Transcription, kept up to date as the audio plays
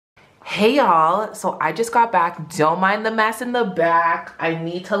Hey y'all, so I just got back. Don't mind the mess in the back. I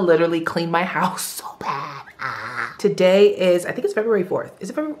need to literally clean my house so bad. Today is, I think it's February 4th. Is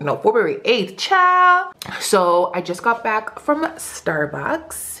it February? No, February 8th, child. So I just got back from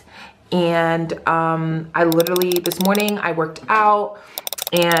Starbucks and I literally, this morning I worked out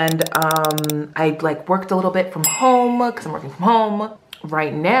and I like worked a little bit from home because I'm working from home.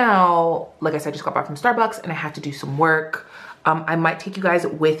 Right now, like I said, I just got back from Starbucks and I have to do some work. I might take you guys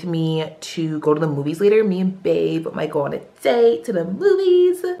with me to go to the movies later. Me and Babe might go on a date to the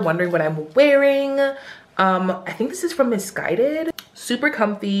movies. Wondering what I'm wearing. I think this is from Misguided. Super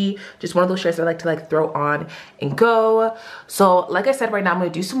comfy, just one of those shirts I like to like throw on and go. So like I said, right now I'm gonna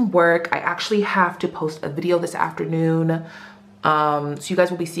do some work. I actually have to post a video this afternoon. So you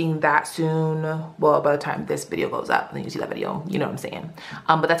guys will be seeing that soon. Well, by the time this video goes up, then you see that video, you know what I'm saying.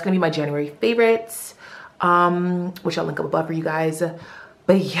 But that's gonna be my January favorites. Which I'll link up above for you guys.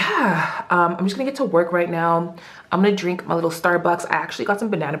 But yeah, I'm just gonna get to work right now. I'm gonna drink my little Starbucks. I actually got some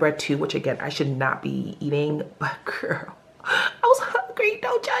banana bread too, which again, I should not be eating, but girl, I was hungry,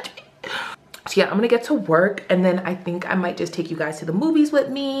 don't judge me. So yeah, I'm gonna get to work and then I think I might just take you guys to the movies with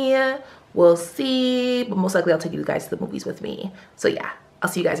me. We'll see, but most likely I'll take you guys to the movies with me. So yeah,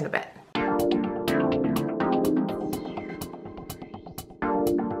 I'll see you guys in a bit.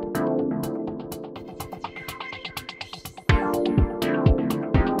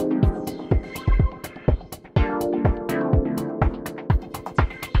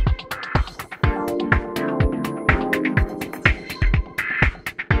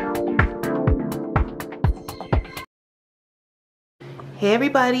 Hey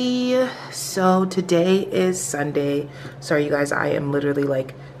everybody, so today is Sunday. Sorry you guys, I am literally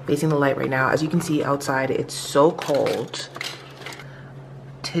like facing the light right now. As you can see outside, it's so cold.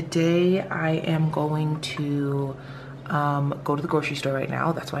 Today I am going to go to the grocery store right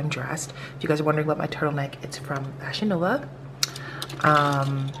now. That's why I'm dressed. If you guys are wondering about my turtleneck, it's from Fashion Nova.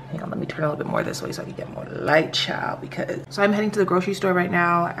 Hang on, let me turn a little bit more this way so I can get more light, child, because so I'm heading to the grocery store right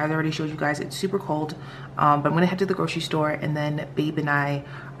now. As I already showed you guys, it's super cold, but I'm gonna head to the grocery store and then Babe and I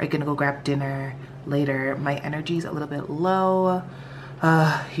are gonna go grab dinner later. My energy's a little bit low.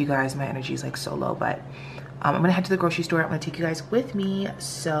 You guys, my energy is like so low, but I'm gonna head to the grocery store. I'm gonna take you guys with me,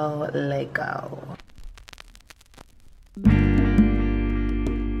 so let's go.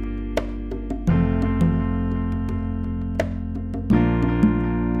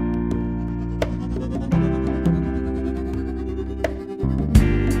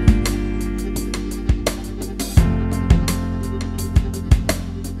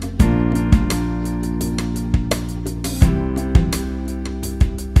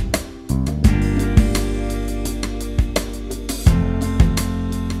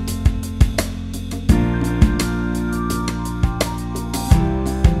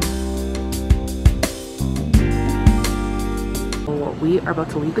 We are about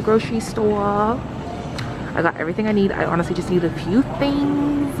to leave the grocery store. I got everything I need. I honestly just need a few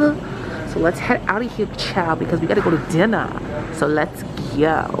things. So let's head out of here, child, because we gotta go to dinner. So let's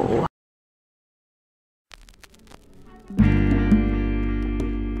go.